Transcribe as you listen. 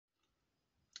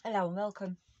Hello and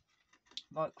welcome.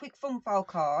 Right, quick Funfold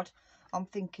card. I'm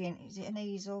thinking, is it an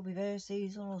easel, reverse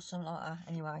easel or something like that?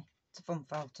 Anyway, it's a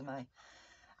Funfold to me.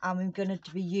 And I'm going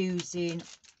to be using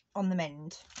On the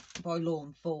Mend by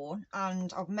Lawnfawn.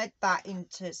 And I've made that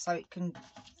into so it can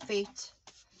fit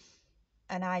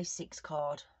an A6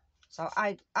 card. So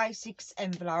A6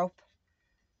 envelope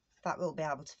that will be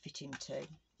able to fit into.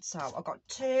 So I've got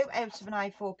 2 out of an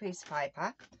A4 piece of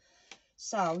paper.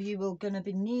 So you will going to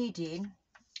be needing,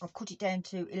 I've cut it down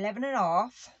to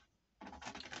 11.5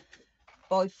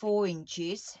 by 4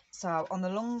 inches. So on the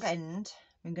long end,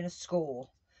 I'm going to score.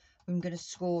 I'm going to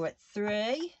score at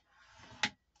 3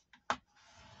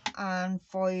 and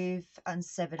 5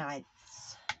 7/8,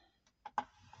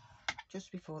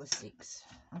 just before the 6.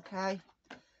 Okay.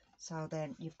 So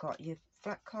then you've got your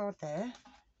flat card there,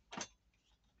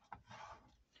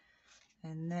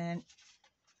 and then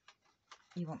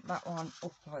you want that one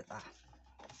up like that.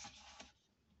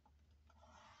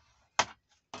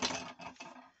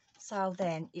 So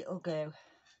then it'll go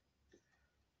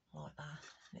like that,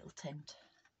 little tent.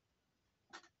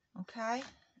 Okay,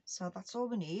 so that's all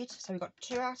we need. So we've got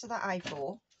 2 out of that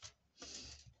A4,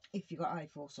 if you've got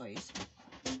A4 size.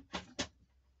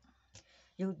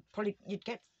 You'd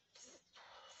get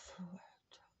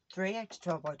 3 out of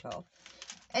 12 by 12.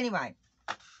 Anyway,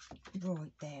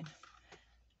 right then,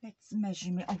 let's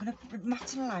measure me. I'm going to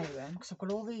mat and layer them because I've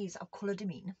got all these, I've coloured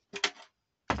them in.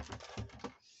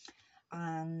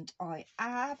 And I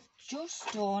have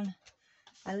just done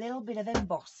a little bit of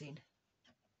embossing.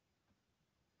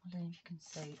 I don't know if you can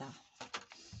see that.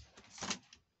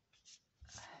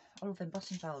 I love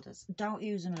embossing folders. Don't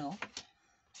use them enough.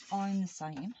 I'm the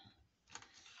same.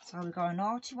 So we've got an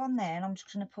arty one there, and I'm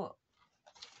just going to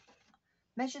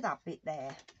measure that bit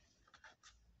there.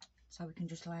 So we can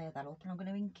just layer that up, and I'm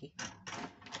going to inky.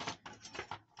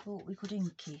 Thought we could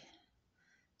inky.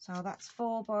 So that's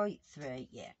 4 by 3,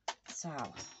 yeah. So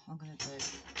I'm going to do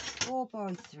 4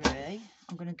 by 3.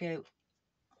 I'm going to go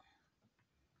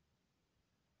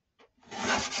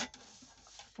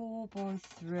 4 by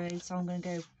 3. So I'm going to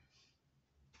go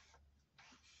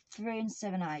 3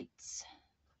 7/8.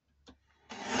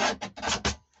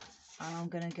 And I'm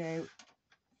going to go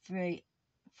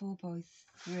 4 by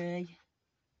 3,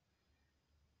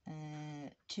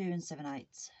 2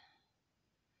 7/8.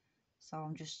 So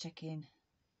I'm just taking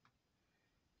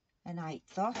an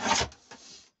 1/8 off.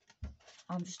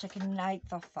 I'm just taking an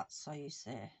 1/8 off that size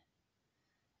there.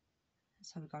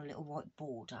 So we've got a little white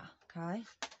border. Okay,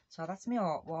 so that's my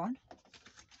art one,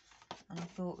 and I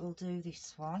thought we'll do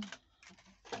this one.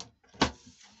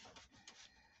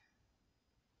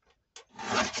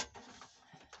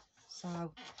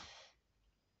 So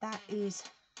that is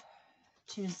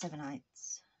 2 7/8.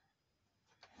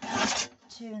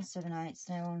 2 7/8.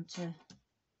 Now on to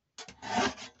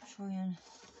try and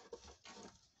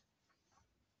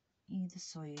either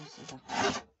size of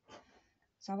that.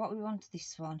 So what we want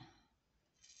this one.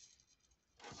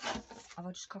 Have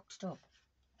I just cocked it up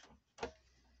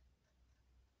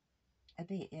a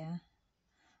bit? Yeah.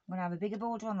 I'm going to have a bigger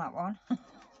border on that one.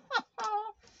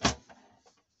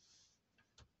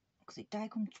 Because it don't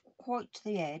come quite to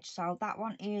the edge. So that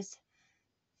one is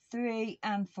 3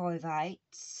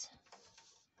 5/8.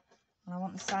 And I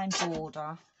want the same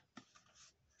border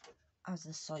as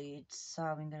the sides. So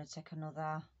I'm going to take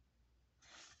another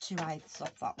 2/8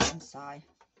 off that one side.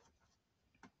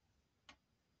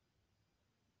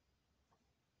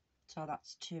 So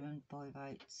that's 2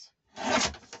 5/8.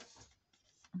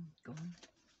 Go on.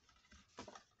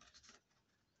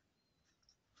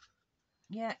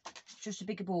 Yeah, just a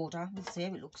bigger border. We'll see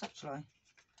how it looks actually.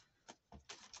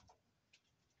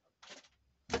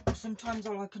 Sometimes I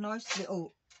like a nice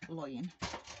little line,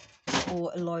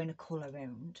 or a line of colour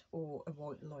around, or a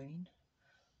white line.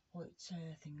 White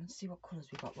thing. Let's see what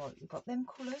colours we've got. Right, we've got them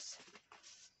colours.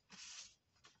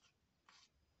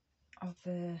 I've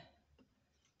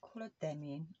coloured them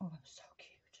in. Oh, I'm so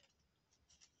cute.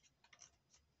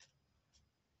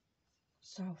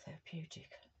 So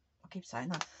therapeutic. I keep saying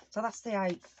that. So that's the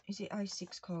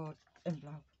A6 card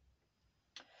envelope.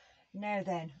 Now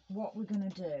then, what we're going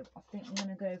to do, I think I'm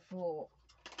going to go for,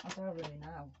 I don't really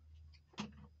know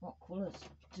what colours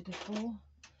to go for.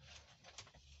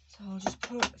 So I'll just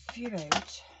put a few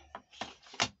out.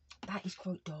 That is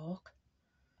quite dark.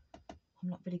 I'm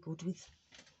not very good with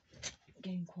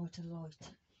getting quite a light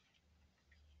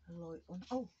one.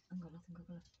 Oh, hang on, I think I'm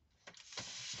going to,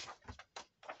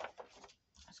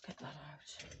 let's get that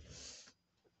out.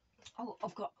 Oh,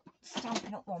 I've got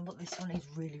Stampin' Up one, but this one is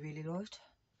really, really light.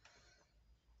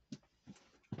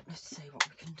 Let's see what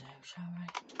we can do, shall we?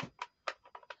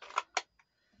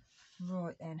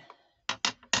 Right then.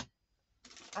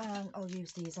 And I'll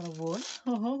use these on a 1.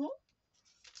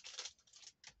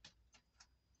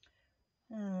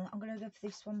 I'm going to go for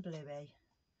this one bluey.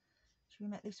 Should we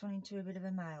make this one into a bit of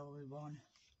a male one?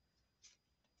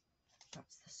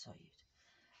 That's the side.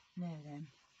 Now then,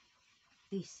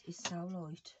 this is so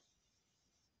light.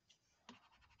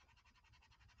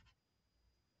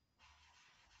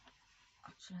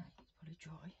 Actually, it's probably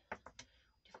dry.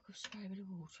 If I could spray a bit of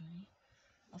water in it.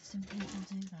 I've seen people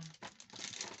do that.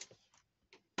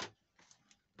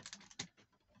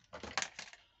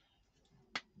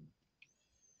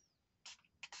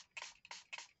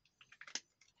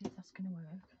 If that's going to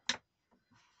work.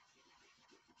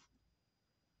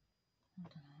 I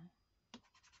don't know.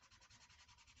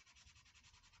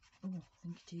 Oh, I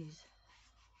think it is.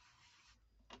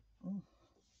 Oh.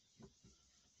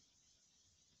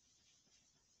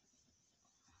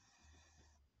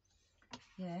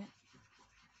 Yeah.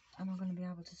 Am I going to be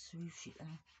able to swoosh it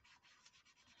now?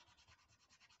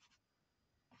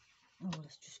 Oh,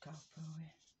 let's just go for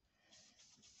it.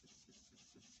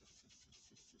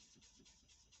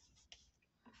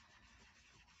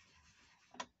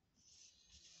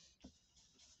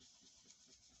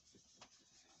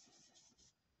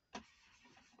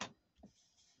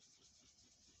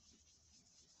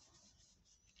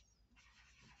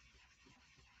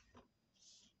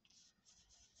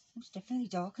 It's definitely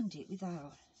darkened it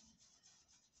without.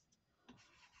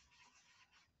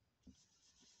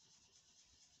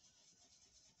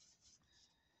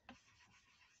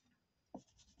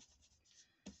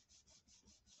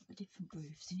 The different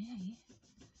grooves in here.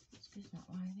 Let's go that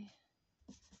way.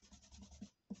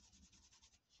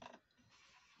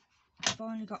 I've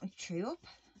finally got my tree up.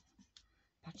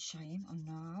 Bad shame, I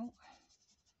know.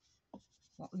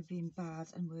 What we've been bad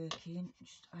and working,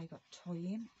 just I got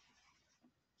time.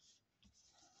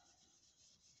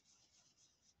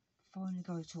 Finally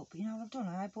got it up. You know what I've done?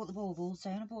 I bought the baubles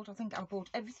down. I think I bought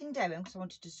everything down because I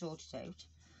wanted to sort it out.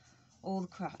 All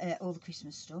the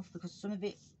Christmas stuff, because some of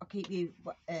it I keep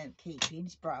keeping.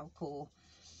 It's broke or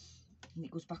and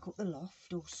it goes back up the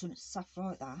loft or some stuff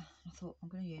like that. I thought I'm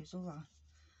going to use all that.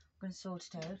 I'm going to sort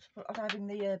it out. But I'm having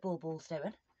the baubles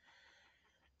down.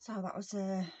 So that was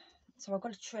so I've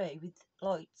got a tray with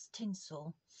lights,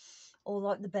 tinsel, all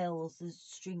like the bells, the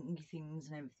stringy things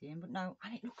and everything. But no,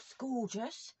 and it looks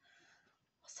gorgeous.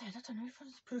 I said, I don't know if I'll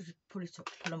just put it up,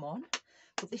 put them on.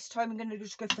 But this time I'm going to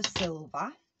just go for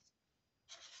silver.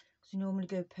 Because you normally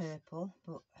go purple.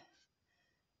 But,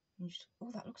 you just,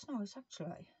 oh, that looks nice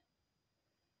actually.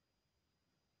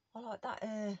 I like that,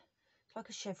 it's like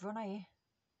a chevron, eh?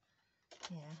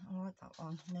 Yeah, I like that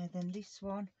one. Now then, this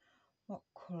one, what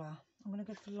colour? I'm going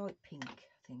to go for light pink,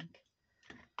 I think.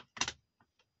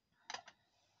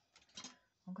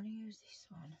 I'm going to use this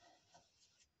one.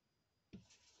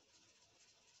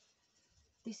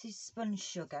 This is Sponge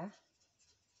Sugar.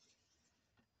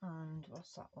 And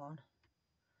what's that one?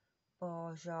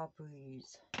 Barja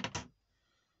Breeze.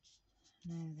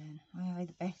 Now then, I am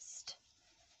the best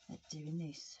at doing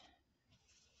this.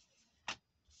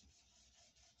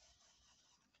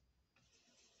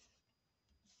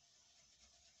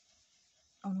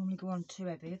 I normally go on too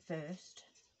heavy at first.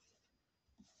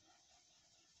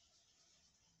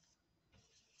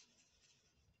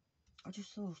 I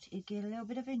just thought it'd get a little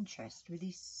bit of interest with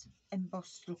this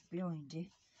embossed look behind it.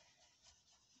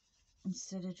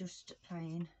 Instead of just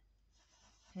plain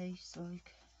piece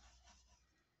like.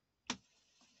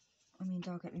 I mean,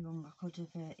 don't get me wrong, I could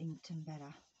have inked them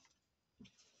better.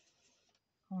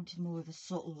 I wanted more of a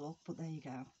subtle look, but there you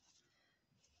go.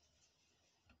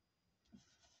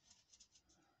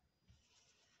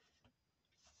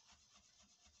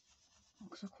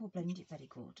 Because I could blend it very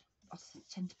good. I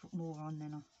tend to put more on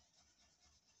than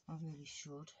I really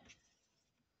should.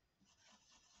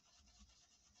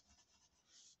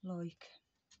 Like,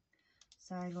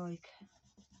 say like,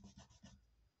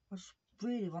 I just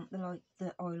really want the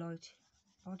highlight.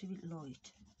 I'll do it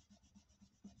light.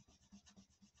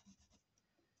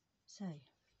 See,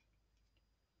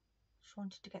 just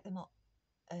wanted to get them up.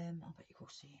 I bet you can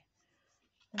see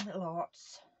them little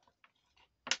hearts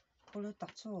coloured.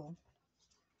 That's all.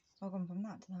 So I've gone from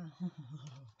that to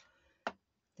that.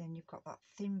 Then you've got that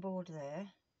thin board there.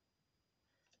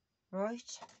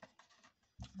 Right.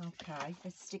 Okay,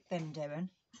 let's stick them down.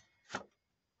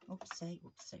 Oopsie,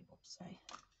 oopsie, oopsie.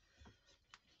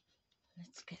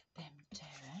 Let's get them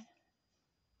down.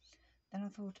 Then I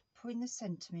thought putting the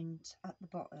sentiment at the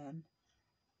bottom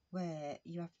where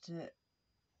you have to,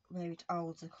 where it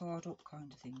holds the card up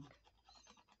kind of thing.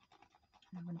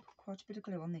 I'm going to put quite a bit of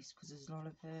glue on this because there's a lot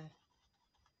of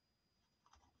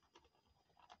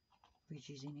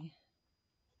ridges in here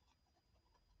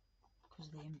because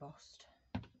the embossed.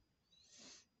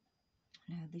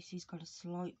 Now this has got a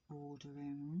slight border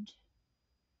around.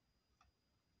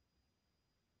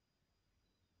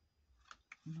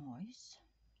 Nice.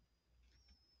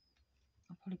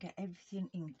 I'll probably get everything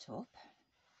inked up,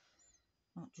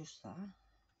 not just that.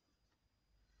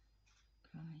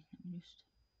 Okay, let me just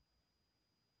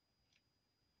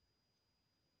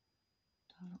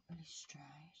that look really straight.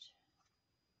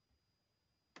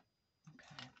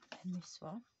 Okay, and this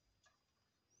one.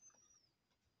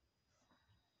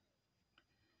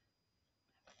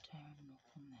 Down and up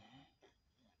on there.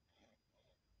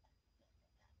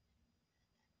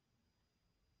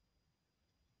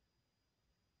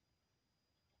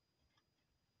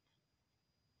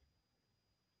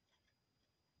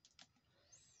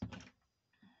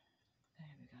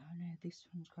 There we go. Now this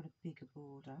one's got a bigger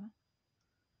border,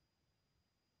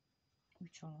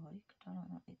 which I like. I don't like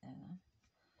that bit there though.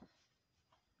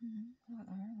 I like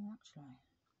that actually.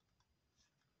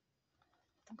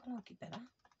 I think I like it better.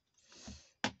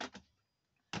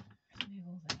 Let's move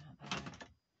all that out there.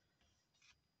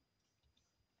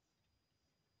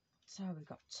 So we've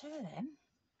got two of them.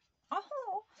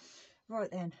 Oh, right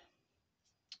then.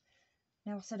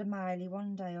 Now I said a miley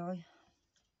one day.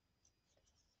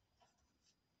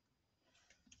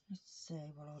 Let's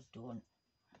see what I've done.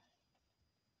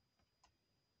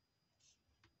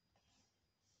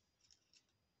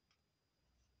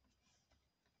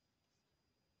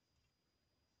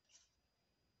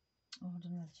 Oh, I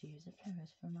don't know how to use the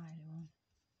flowers for a miley one.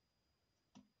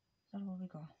 Is that all we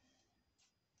got?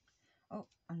 Oh,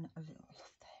 and a little, I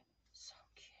love them. So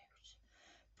cute.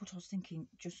 But I was thinking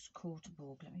just quarter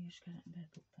bulb. Let me just get it in a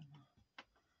bit than that.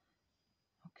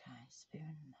 Okay, spoon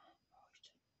and that. Right.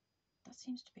 That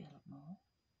seems to be a lot more.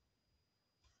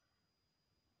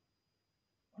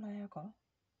 What have I got?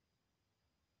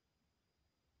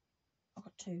 I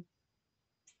got two.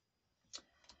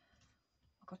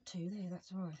 I got two there,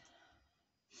 that's right.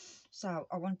 So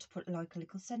I want to put like a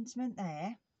little sentiment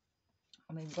there.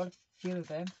 I mean, we've got a few of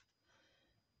them.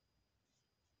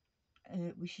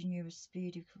 Wishing you a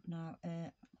speedy now.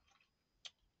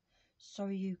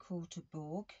 Sorry you caught a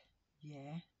bug.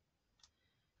 Yeah.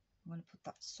 I'm going to put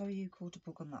that sorry you caught a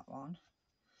bug on that one.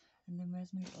 And then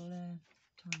where's my little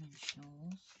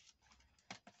dimensionals?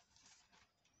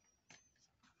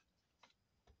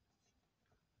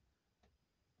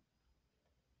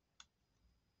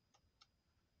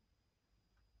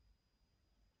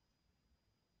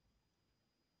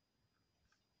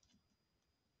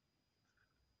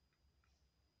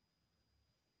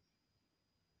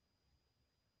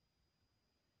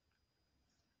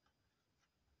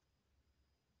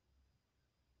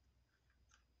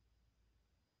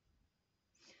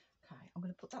 Okay, I'm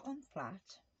going to put that one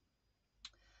flat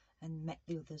and make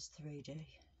the others 3D.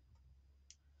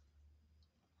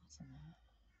 That's in there.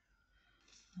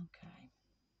 Okay.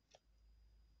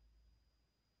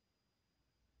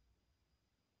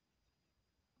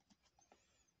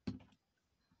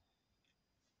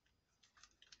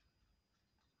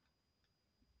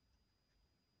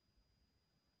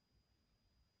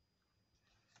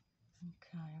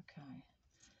 Okay.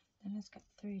 Then let's get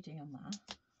 3D on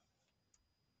that.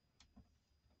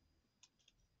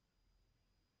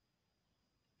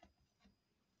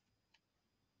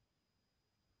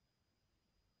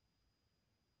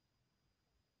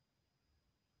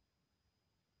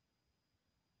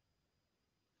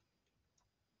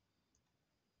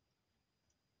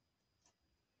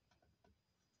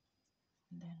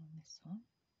 And then on this one.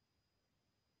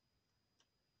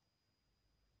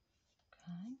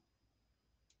 Okay.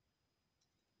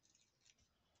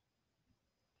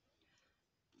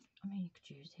 I mean, you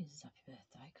could use his as happy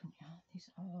birthday, couldn't you? These,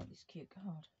 I like this cute card.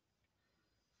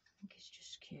 I think it's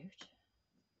just cute.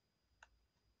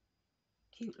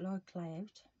 Cute like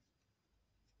layout.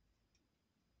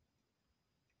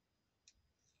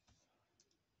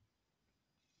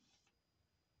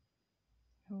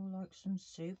 All like some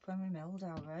soup when we meld,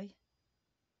 are we?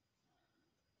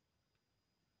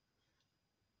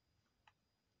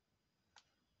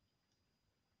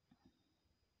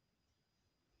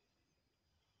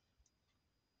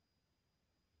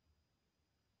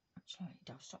 Actually, it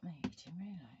does stop me eating,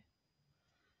 really.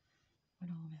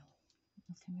 When I mill,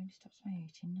 nothing really stops me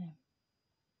eating now.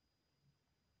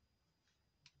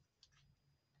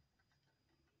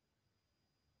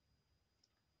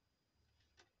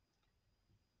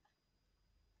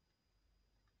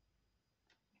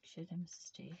 Make sure them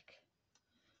stick.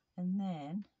 And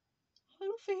then, I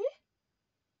love it.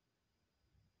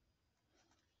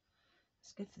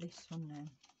 Let's go for this one then.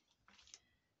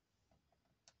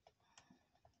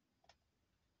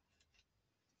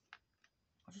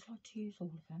 I just like to use all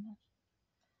of them.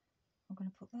 I'm going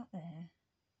to put that there.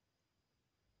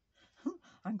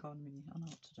 Hang on a minute, I know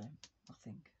what to do, I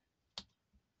think.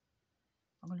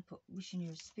 I'm going to put wishing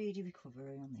you a speedy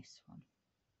recovery on this one.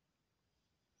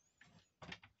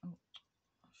 Oh,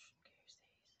 I shouldn't use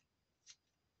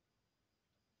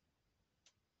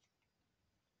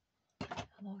these.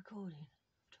 Am I recording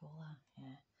after all that?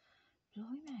 Yeah.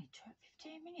 Blimey,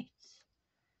 15 minutes.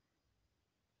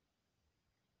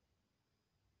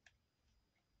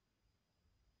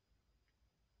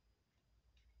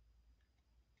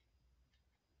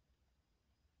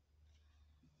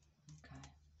 Okay.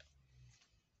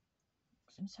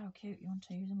 Because I'm so cute, you want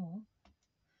to use them all.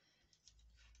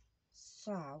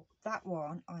 So, that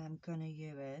one I am going to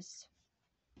use.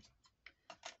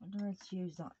 I don't know how to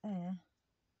use that there.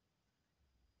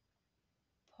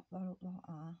 Pop that up like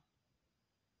that.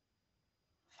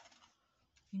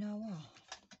 You know what?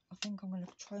 I think I'm going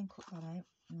to try and cut that out.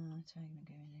 No, it's not going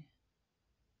to go in there.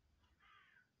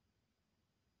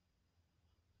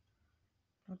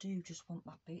 I do just want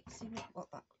that bit. See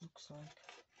what that looks like.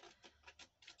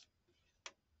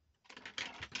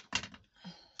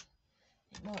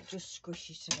 It might just squish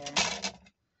it again,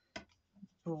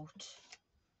 but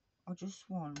I just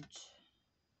want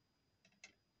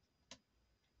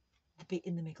a bit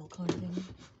in the middle kind of thing.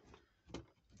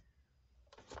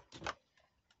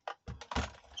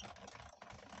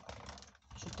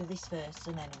 Should do this first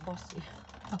and then emboss it.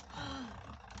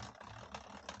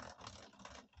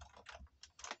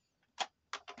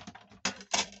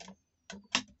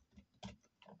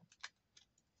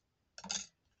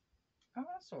 Oh,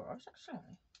 that's alright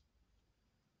actually.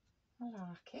 I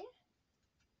like it.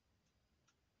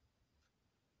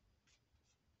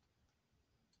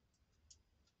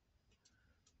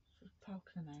 Just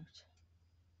poke them out.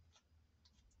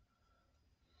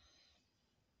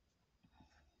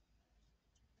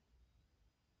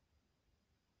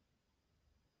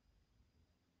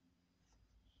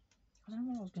 I don't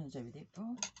know what I was going to do with it,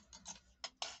 but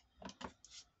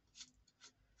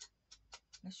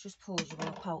let's just pause while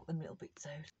I poke them little bits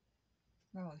out.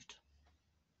 Right.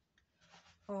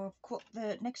 I've cut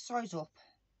the next size up. I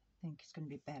think it's going to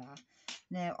be better.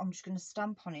 Now I'm just going to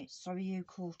stamp on it. Sorry you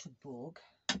caught a bug.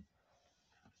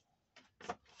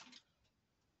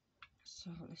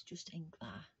 So let's just ink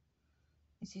that.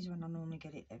 This is when I normally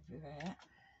get it everywhere.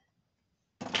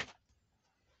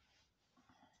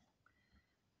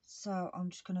 So I'm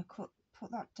just going to put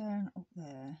that down up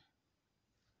there.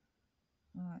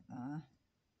 Like that.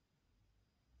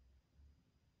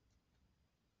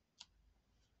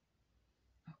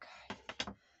 Okay.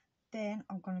 Then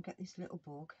I'm going to get this little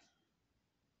bug.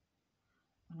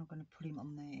 And I'm going to put him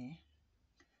on there.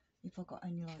 If I've got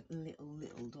any like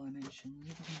little dimensions,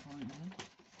 if I can find them.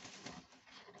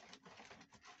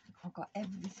 I've got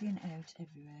everything out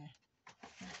everywhere.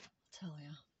 I'll tell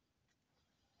you.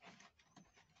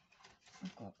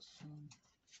 I've got some.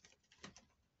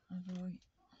 Have I?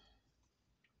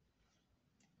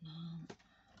 No.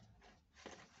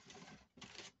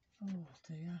 Oh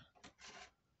dear.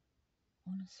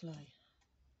 Honestly.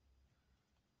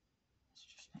 It's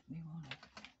just make me want it.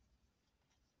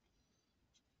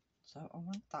 So I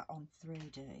want that on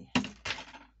 3D. Let's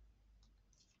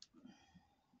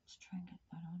try and get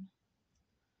that on.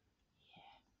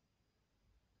 Yeah.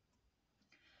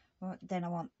 Right, then I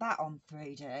want that on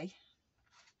 3D.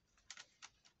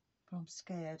 But I'm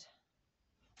scared.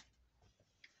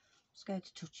 I'm scared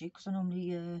to touch it because I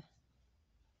normally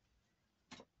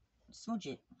smudge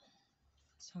it.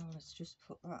 So let's just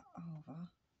put that over.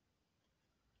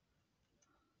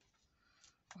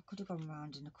 I could have gone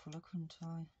round in a colour, couldn't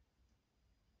I?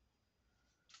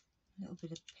 A little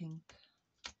bit of pink.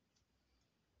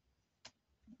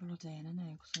 Bloody hell,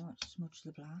 now because I want to smudge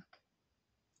the black.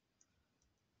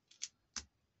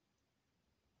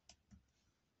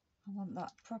 I want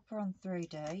that proper on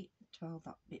 3D to hold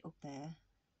that bit up there.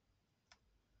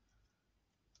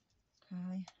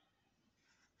 Okay.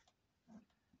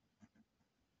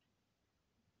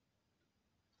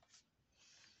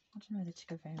 I don't know whether to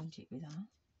go round it with that.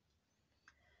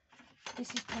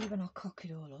 This is probably when I cock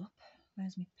it all up.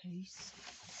 Where's my piece?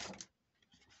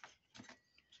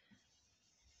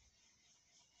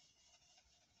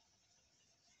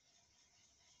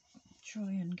 Try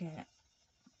and get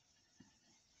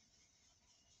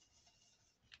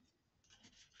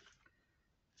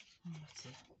that's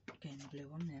it. Getting the blue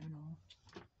on there and all.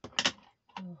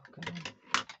 Oh god.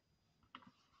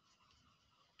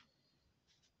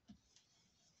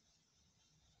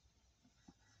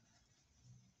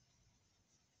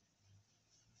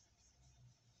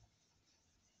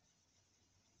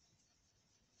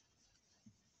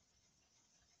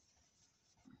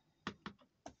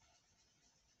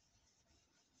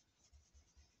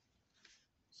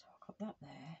 pop that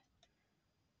there.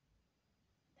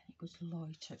 Then it goes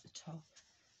lighter at the top,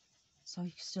 so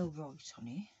you can still write on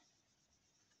it.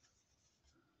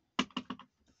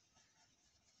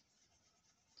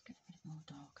 Let's get a bit more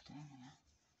darker down here.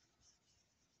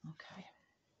 Okay.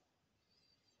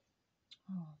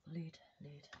 Oh, lid.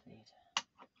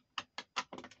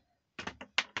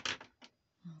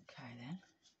 Okay then.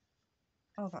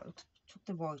 Oh, that looks, took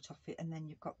the white off it, and then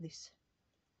you've got this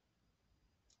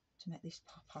to make this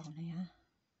pop on here.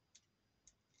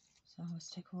 So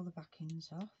let's take all the backings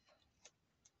off.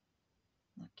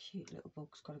 That cute little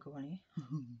bug's got to go on here.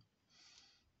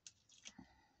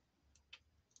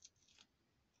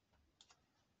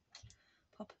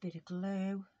 Pop a bit of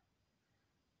glue,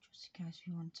 just in case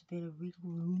we want a bit of wiggle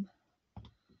room.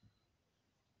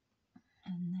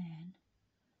 And then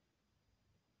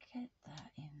get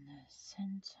that in the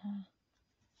centre.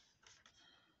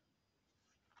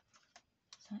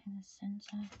 Is that in the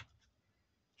centre?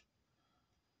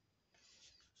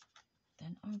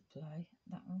 Then hopefully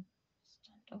that will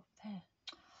stand up there.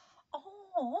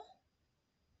 Oh!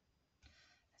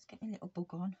 Let's get my little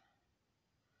bug on.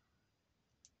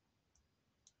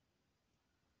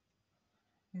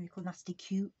 Really cool, nasty,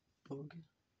 cute bug.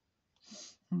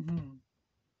 And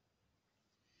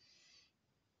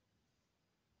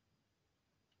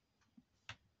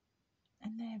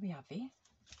there we have it.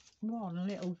 One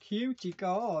little cutie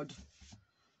card.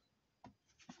 I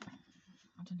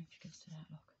don't know if you can see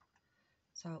that, look.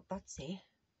 So that's it.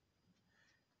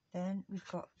 Then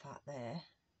we've got that there.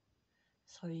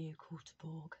 So you caught a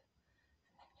bug.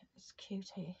 And then it's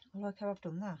cute here. I like how I've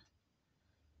done that.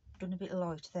 I've done a bit of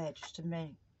light there just to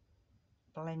make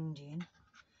blend in.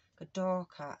 Go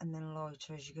darker and then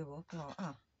lighter as you go up, like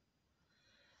that.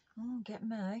 Oh, get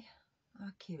me.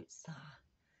 How cute's that?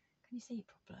 Can you see it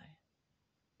properly?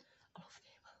 I love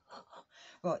it.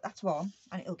 Right, that's one,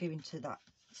 and it'll go into that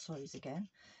size again.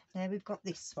 Now we've got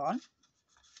this one.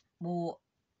 More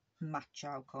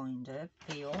macho kind of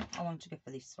feel. I want to go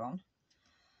for this one.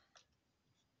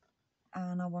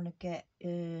 And I want to get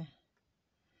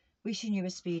wishing you a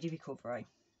speedy recovery.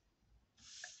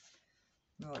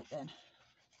 Right then.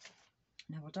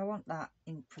 Now I don't want that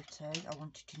in pretty, I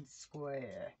want it in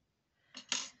square.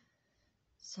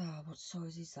 So what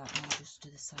size is that? I'll just do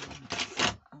the same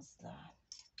as that.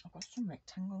 I've got some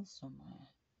rectangles somewhere.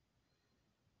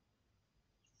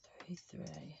 3,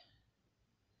 3,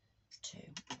 2.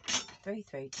 3,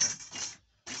 3, 2.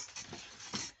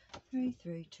 3,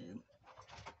 3, 2.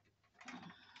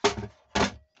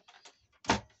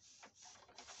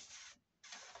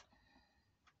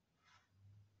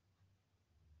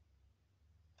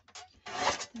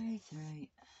 3, 3,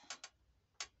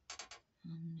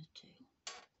 and 2.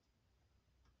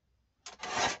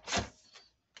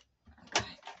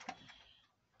 Okay.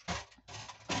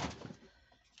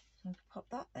 So I can pop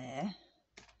that there.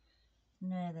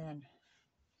 Now then,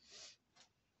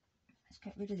 let's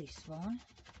get rid of this one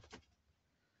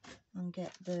and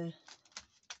get the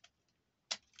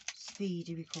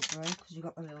speedy recovery because we've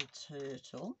got the little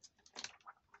turtle.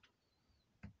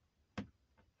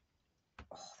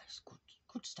 Oh, that's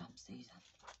good stamps these are.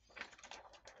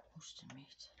 Must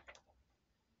admit.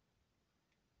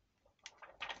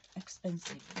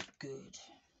 Expensive but good.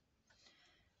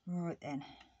 Right then.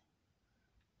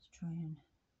 Let's try and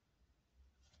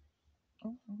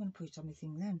oh, I'm going to put it on my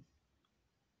thing then.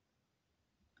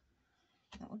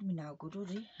 That wouldn't be no good,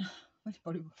 would it?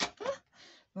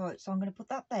 Right, so I'm going to put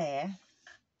that there.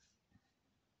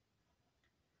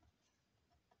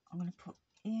 I'm going to put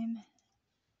him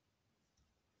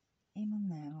on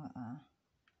there like that.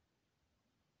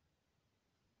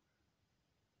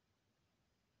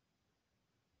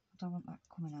 I don't want that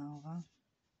coming over.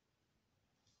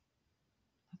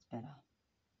 That's better.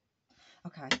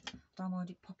 Okay, don't mind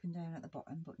it popping down at the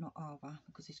bottom, but not over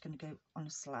because it's going to go on a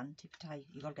slant.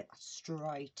 You've got to get that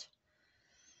straight.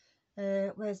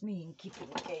 Where's me inky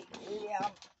pinky?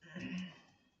 Yeah.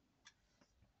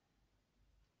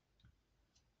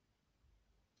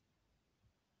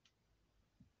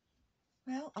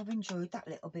 Well, I've enjoyed that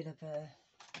little bit of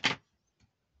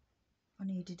I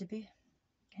needed a bit.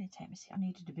 Can you take me? I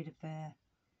needed a bit of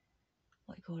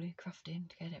what do you call it, crafting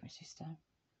to get it, my sister.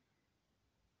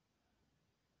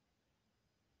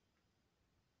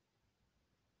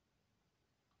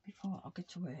 Before I get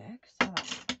to work, so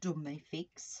that's done my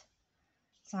fix.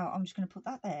 So I'm just going to put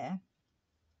that there.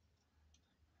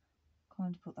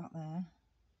 Kind of put that there.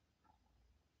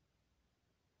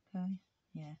 Okay,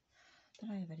 yeah. But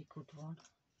I have a very good one.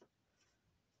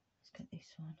 Let's get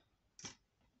this one.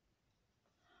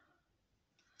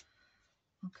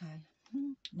 Okay.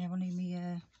 Now I need me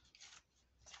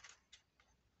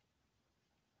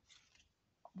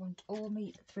want all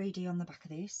my 3D on the back of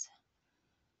this,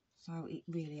 so it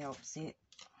really helps it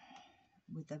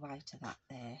with the weight of that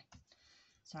there.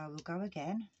 So we'll go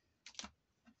again.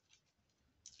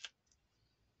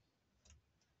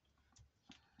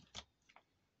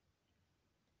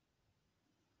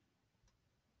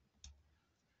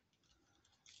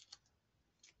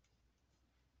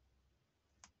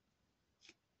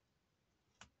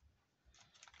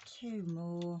 Two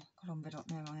more. God, I'm fed up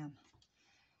now, I am.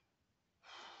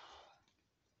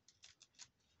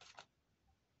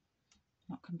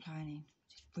 Not complaining,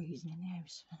 just freezing in the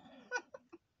house.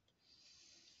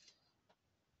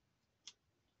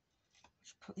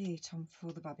 Just put the heat on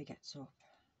before the baby gets up.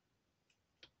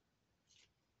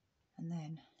 And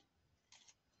then,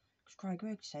 because Craig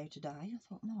worked out today, I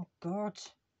thought, oh God,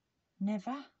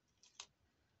 never.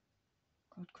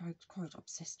 God, Craig's quite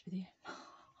obsessed with you.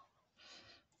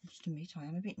 Just to meet, I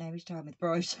am a bit now, he's time with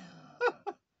bros.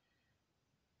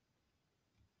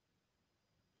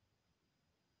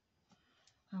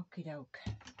 Okie doke.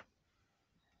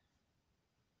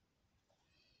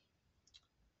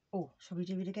 Oh, shall we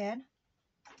do it again?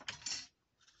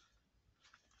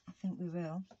 I think we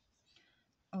will.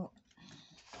 Oh,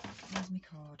 where's my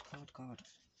card?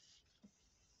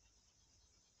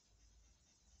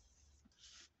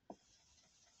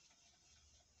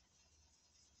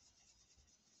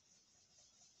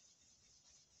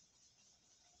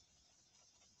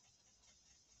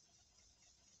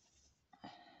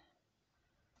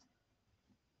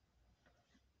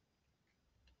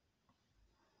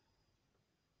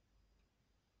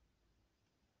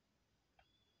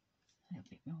 A little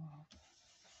bit more.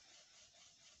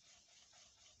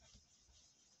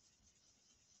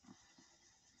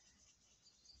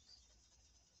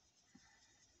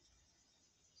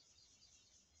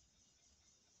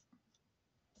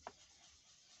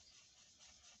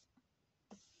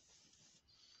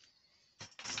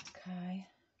 Okay.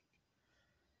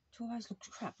 It always looks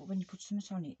crap, but when you put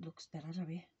something on it, it looks better,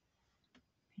 doesn't it?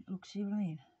 It looks, see what I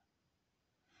mean?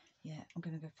 Yeah, I'm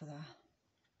going to go for that.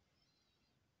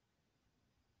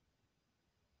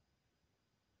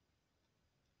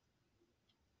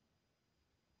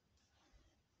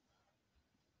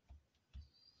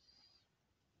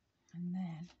 And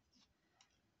then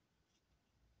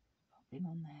pop him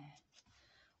on there.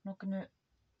 I'm not going to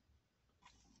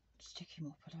stick him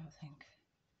up, I don't think.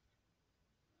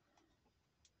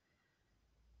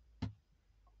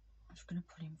 I'm just going to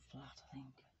put him flat, I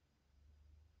think.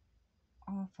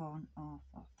 Half on, half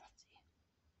off, that's it.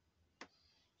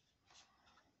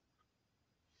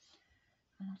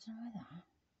 And I don't know where that.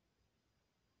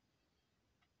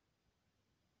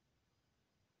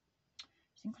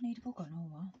 I think I need a book on or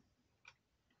what?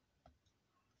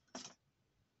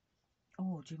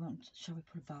 Oh, do you want, shall we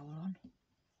put a vowel on?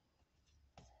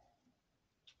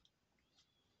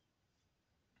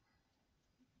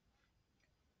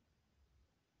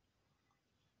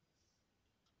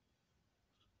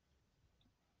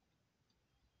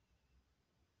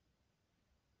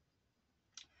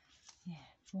 Yeah,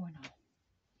 why not?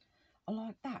 I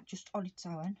like that, just on its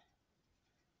own.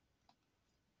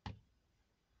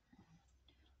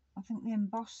 I think the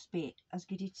embossed bit has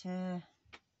given it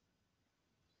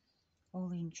all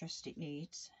the interest it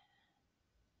needs,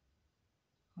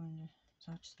 kind of,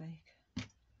 so to speak.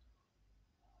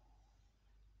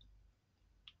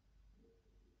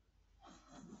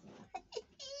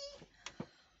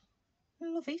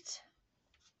 Love it.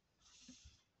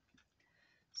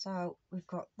 So we've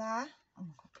got that. Oh,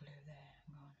 I've got glue there.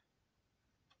 Hang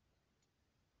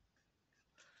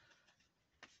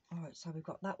on. Alright, so we've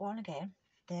got that one again.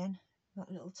 Then we've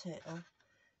got a little turtle.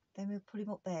 Then we'll put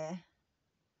him up there.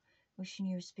 Wishing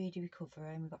you a speedy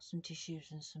recovery. And we've got some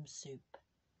tissues and some soup.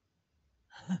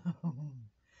 I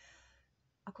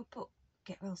could put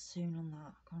get well soon on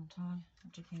that, can't I?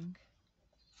 What do you think?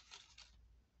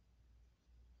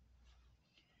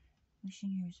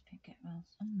 Wishing you a speedy get well.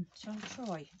 Shall I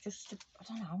try? Just to, I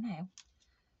don't know now.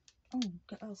 Oh,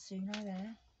 get well soon right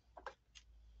there.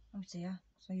 Oh dear.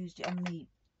 So I used it on the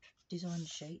design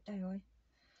sheet, don't I?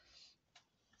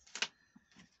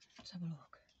 Let's have a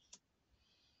look.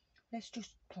 Let's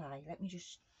just play. Let me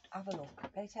just have a look.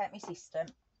 Let me take my system,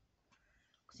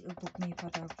 because it'll bug me if I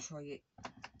don't try it.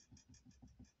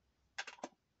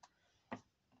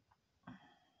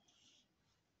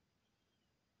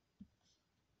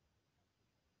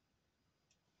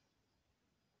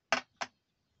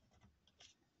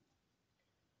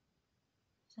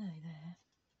 So there.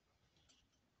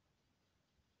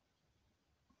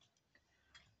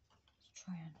 Let's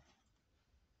try and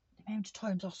the amount of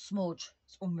times I smudge,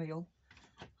 it's unreal.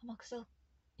 I'm like, so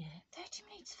yeah, 30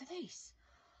 minutes for this.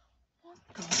 Oh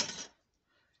God.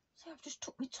 See, I've just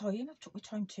took my time. I've took my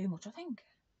time too much, I think.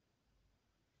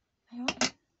 Anyway.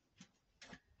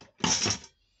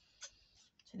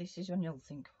 So this is when you'll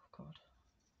think, oh God.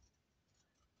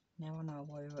 Now I know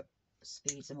why it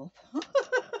speeds them up.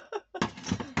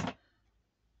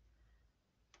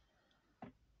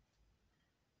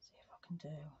 See if I can do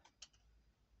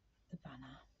the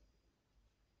banner.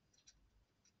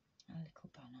 A little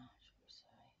banner, shall we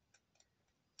say.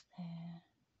 There.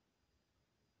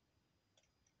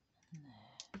 And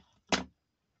there.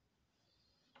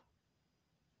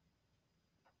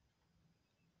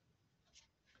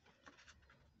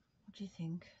 What do you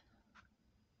think?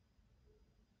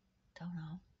 Don't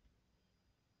know.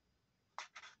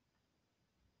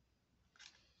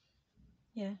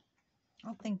 Yeah,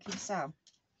 I'm thinking so.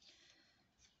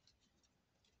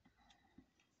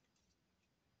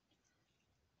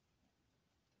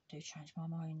 Do change my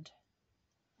mind.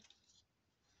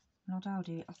 When I doubt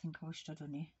it, I think I wish I'd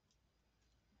done it.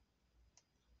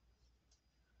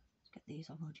 Let's get these.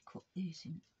 I've already cut these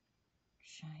in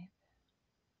shape.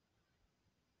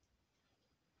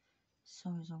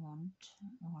 Size I want.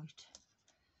 Right.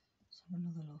 Let's have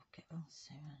another look at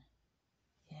L7.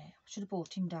 Yeah, I should have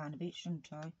brought him down a bit,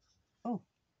 shouldn't I? Oh,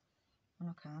 well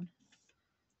I can.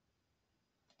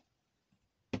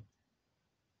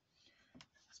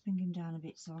 Let's bring him down a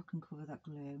bit so I can cover that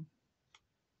glue.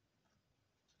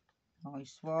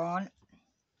 Nice one.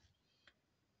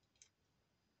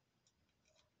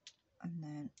 And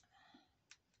then,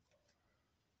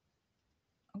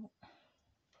 oh,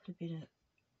 put a bit of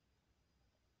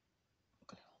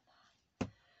glue on that.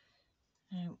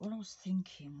 Now, what I was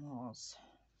thinking was,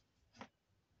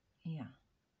 here,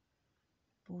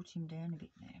 brought him down a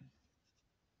bit now.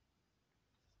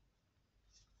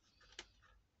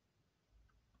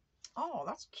 Oh,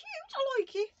 that's cute. I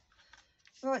like it.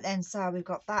 Right then, so we've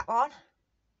got that one.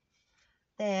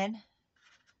 Then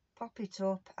pop it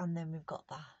up, and then we've got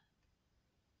that.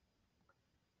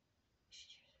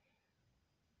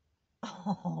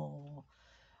 Oh,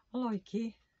 I like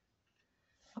it.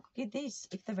 I could give this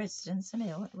if the residents are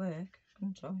ill at work,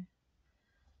 couldn't I?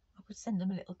 I could send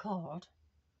them a little card.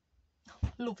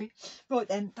 Love it. Right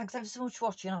then, thanks ever so much for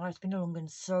watching. I know it's been a long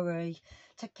and sorry.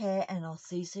 Take care, and I'll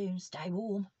see you soon. Stay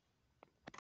warm.